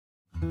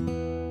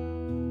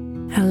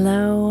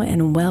Hello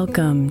and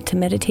welcome to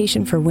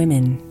Meditation for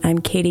Women. I'm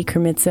Katie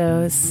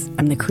Kermitzos.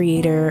 I'm the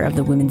creator of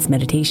the Women's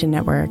Meditation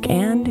Network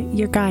and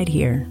your guide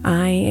here.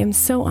 I am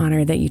so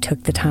honored that you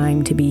took the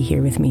time to be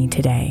here with me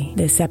today.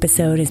 This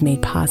episode is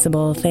made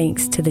possible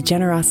thanks to the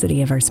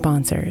generosity of our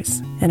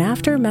sponsors. And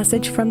after a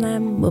message from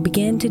them, we'll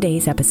begin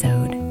today's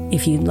episode.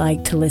 If you'd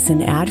like to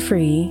listen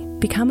ad-free,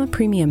 become a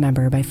premium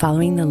member by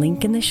following the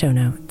link in the show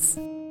notes.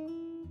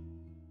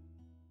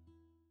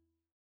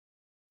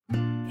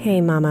 Hey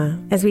Mama,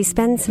 as we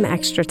spend some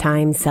extra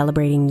time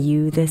celebrating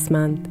you this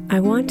month, I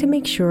want to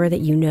make sure that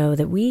you know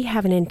that we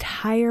have an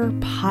entire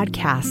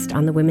podcast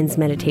on the Women's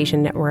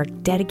Meditation Network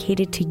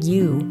dedicated to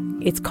you.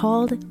 It's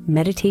called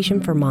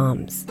Meditation for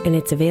Moms, and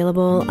it's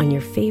available on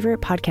your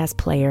favorite podcast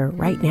player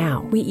right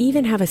now. We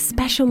even have a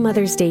special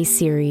Mother's Day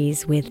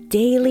series with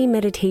daily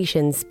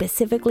meditations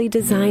specifically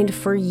designed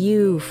for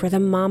you, for the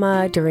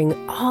mama, during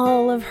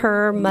all of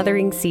her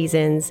mothering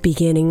seasons,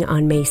 beginning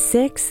on May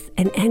 6th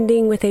and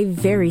ending with a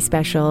very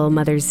special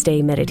Mother's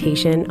Day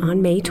meditation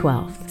on May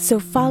 12th. So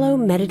follow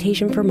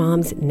Meditation for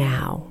Moms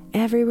now,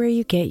 everywhere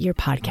you get your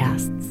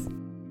podcasts.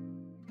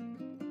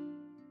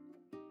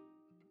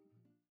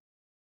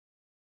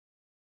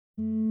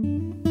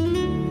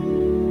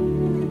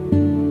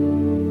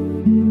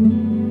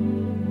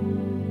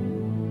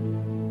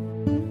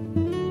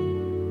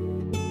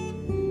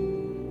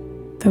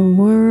 The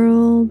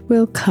world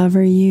will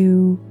cover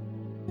you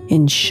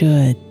in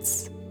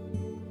shoulds.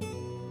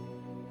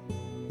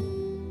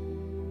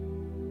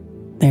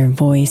 Their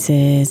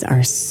voices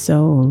are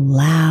so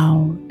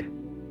loud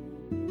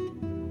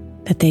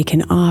that they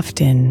can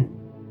often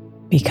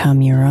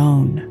become your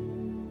own,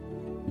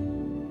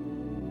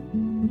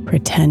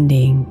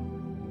 pretending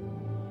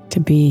to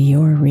be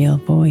your real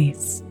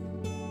voice.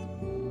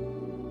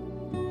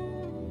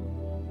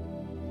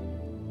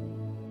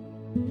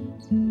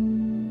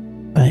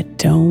 But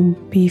don't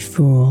be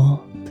fooled.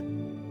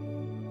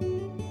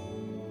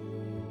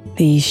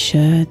 These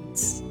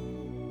shoulds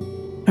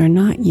are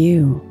not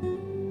you.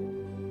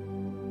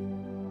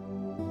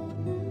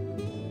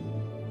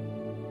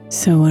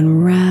 So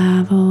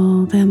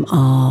unravel them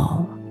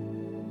all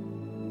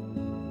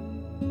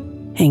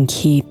and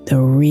keep the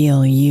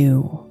real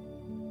you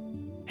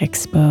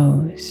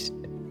exposed.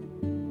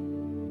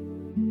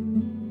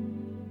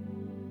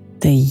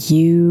 The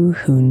you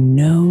who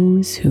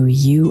knows who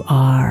you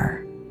are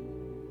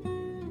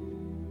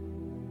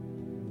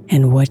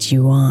and what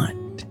you want.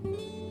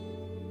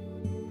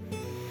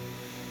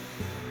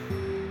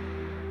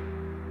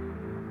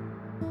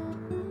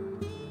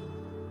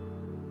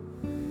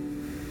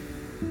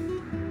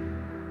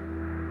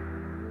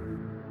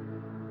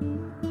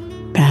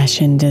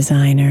 Fashion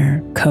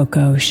designer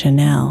Coco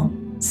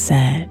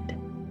said,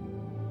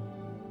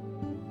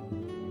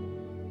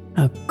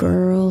 "A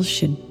girl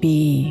should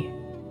be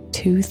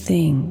two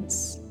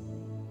things: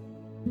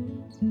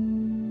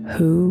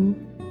 who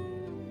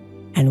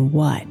and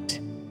what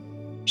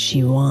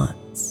she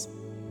wants."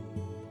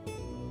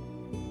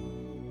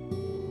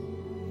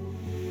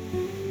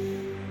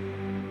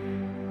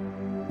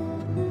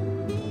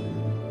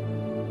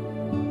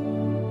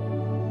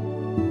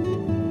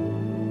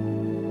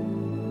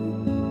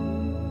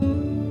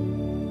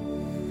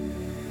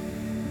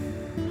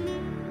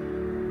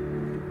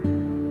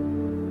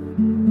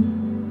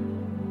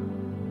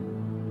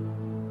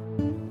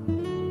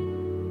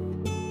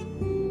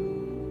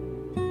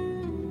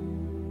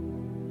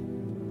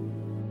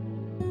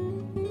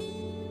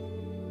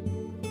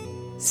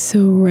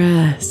 So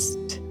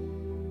rest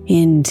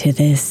into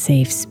this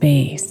safe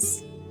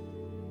space.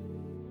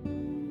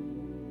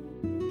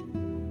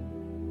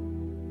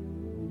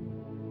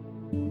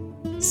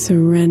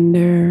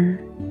 Surrender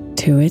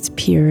to its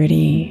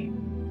purity,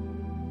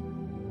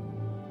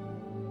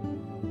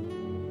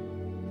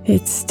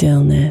 its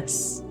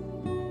stillness,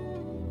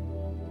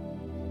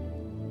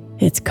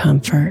 its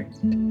comfort,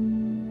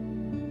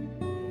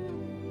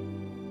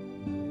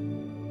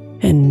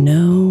 and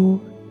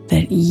know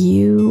that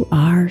you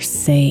are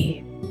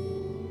safe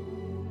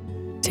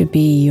to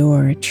be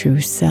your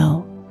true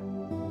self.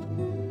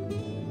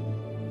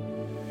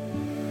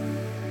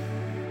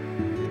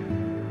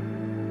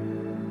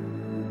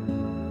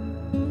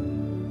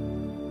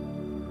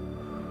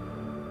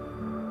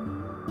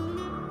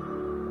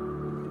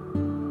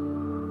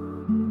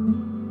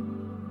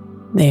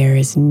 There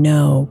is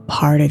no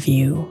part of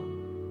you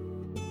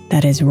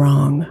that is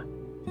wrong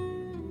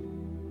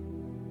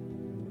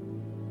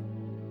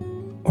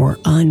or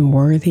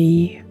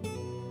unworthy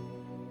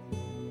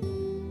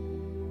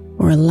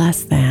or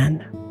less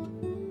than.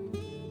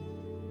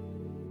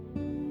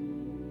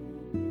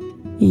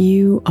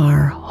 You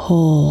are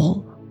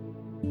whole,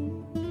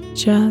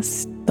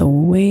 just the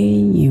way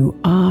you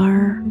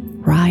are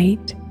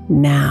right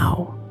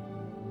now.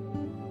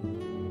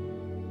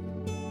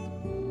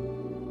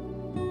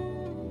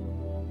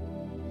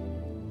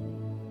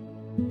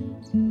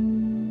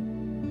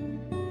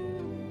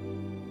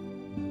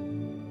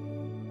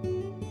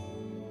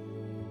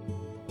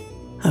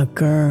 A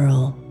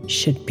girl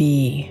should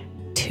be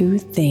two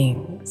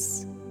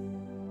things: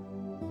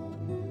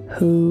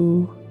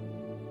 who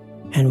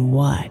and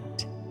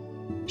what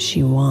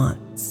she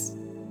wants.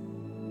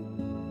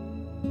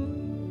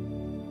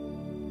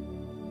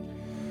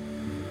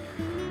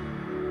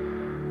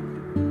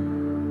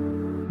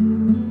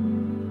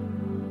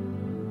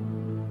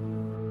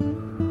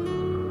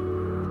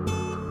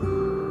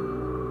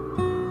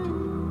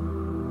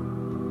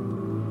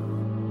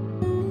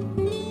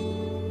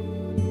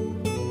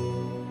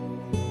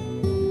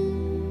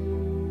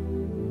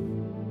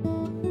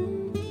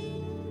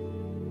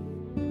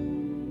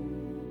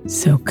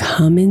 So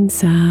come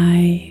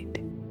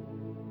inside,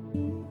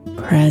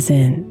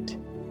 present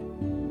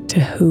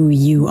to who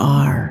you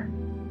are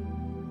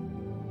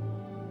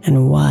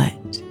and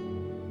what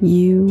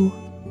you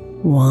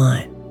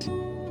want.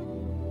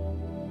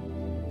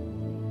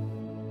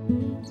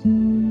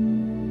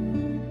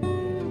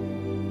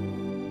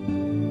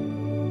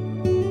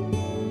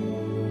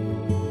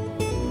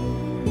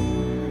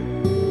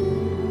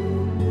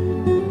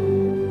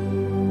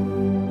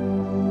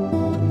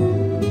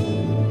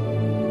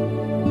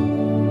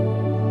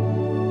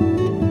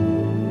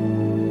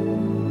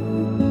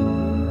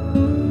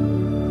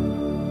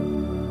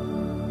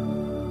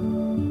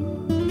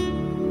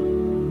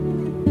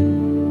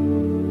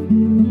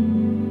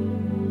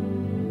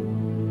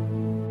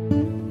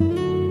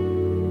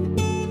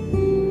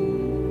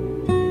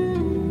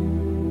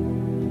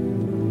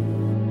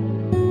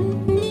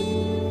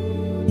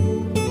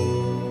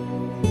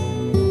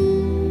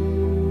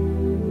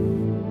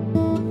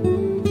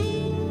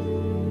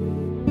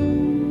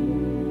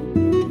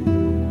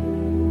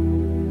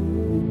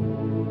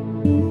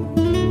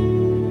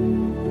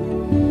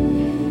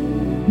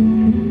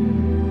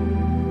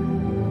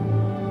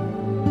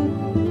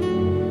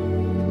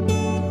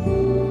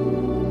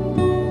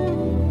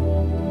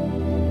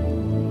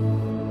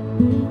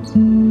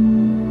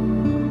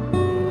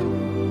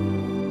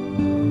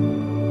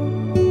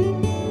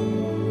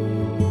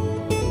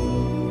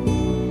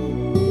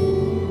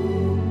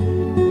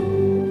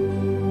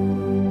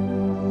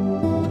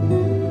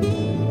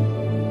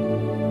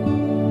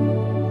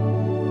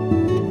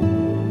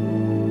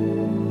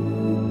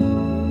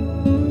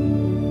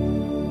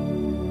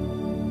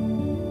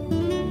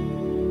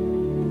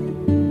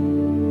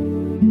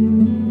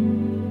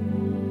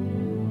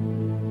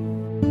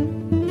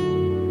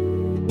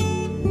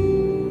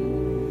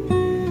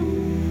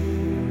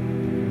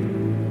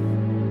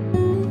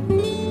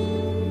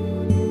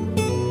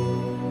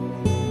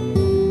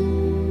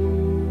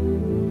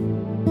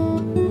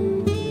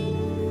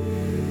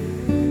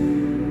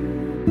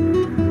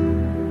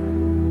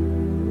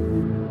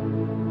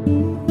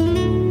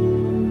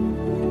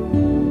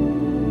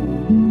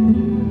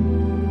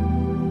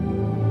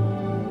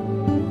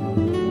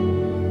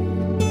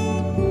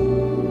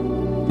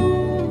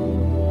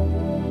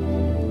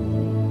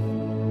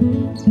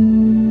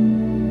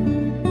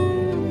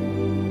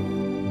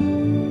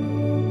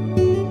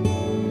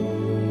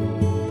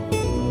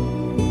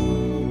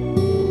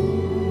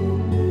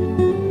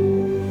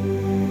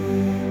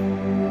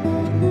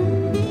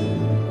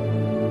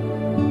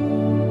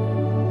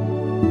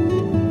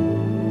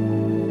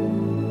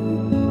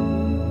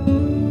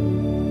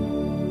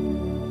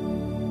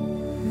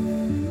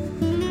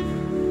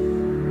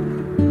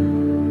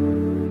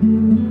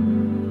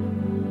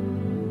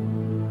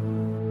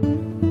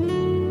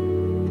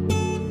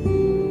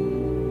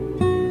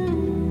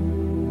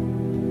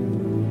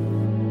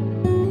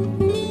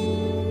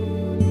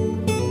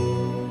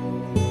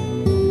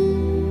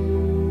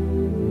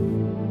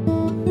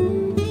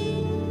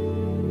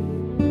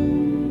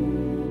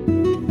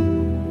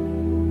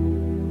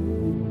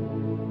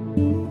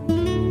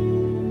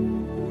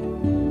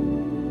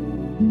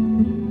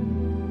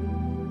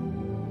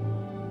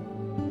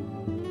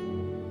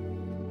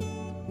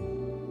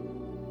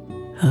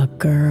 A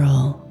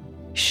girl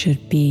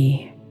should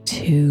be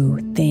two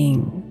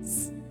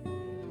things: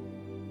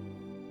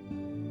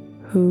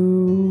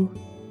 who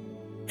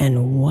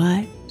and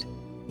what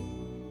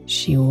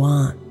she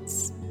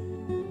wants.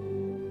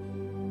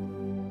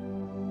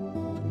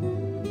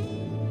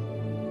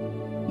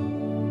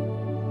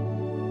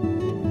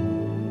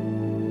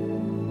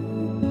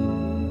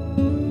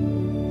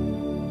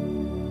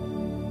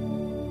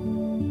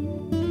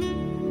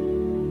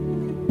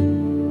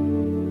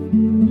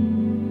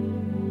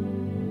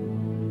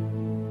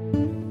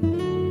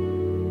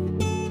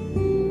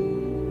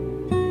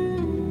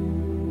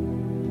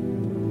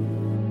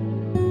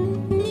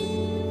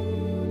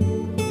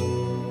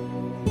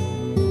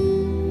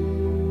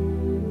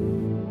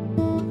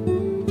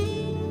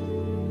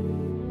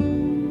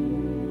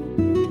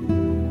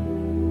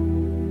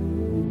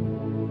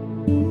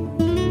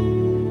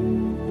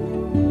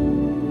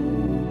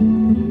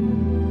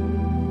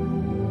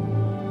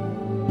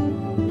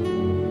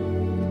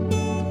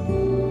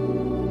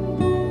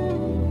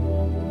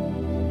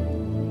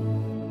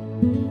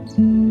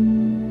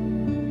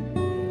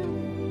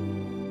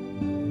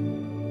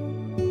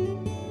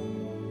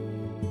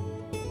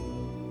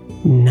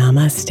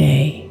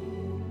 Namaste,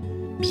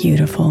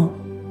 beautiful.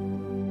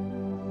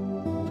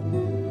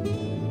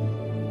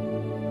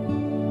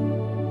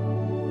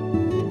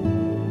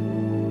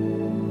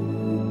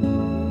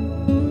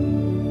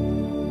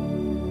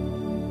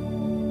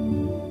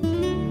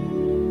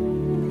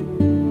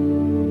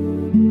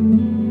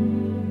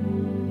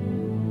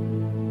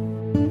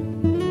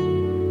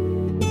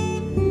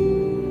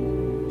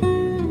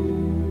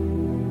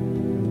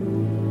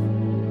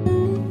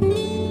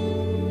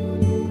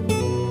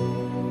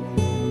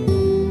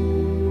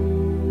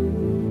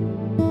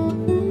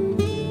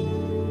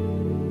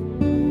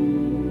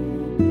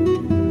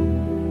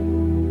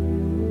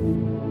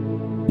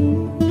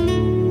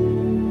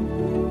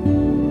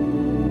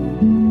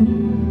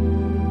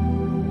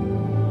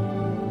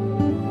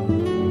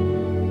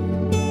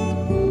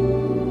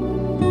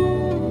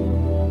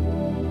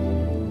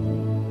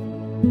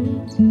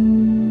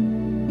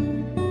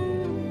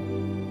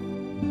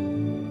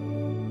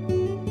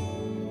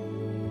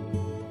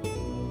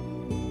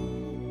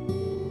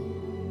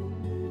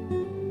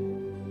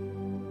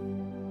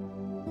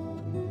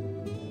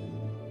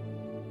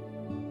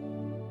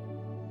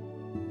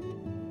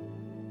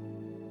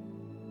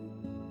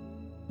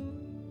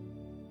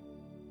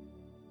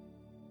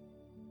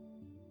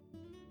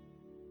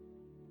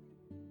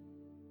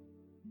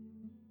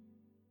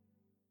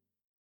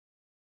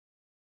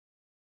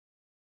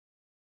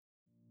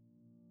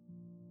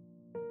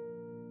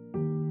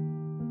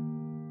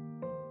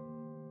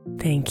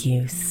 Thank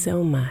you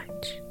so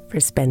much for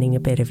spending a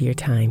bit of your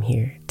time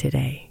here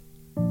today.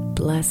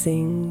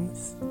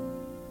 Blessings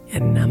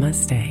and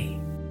namaste.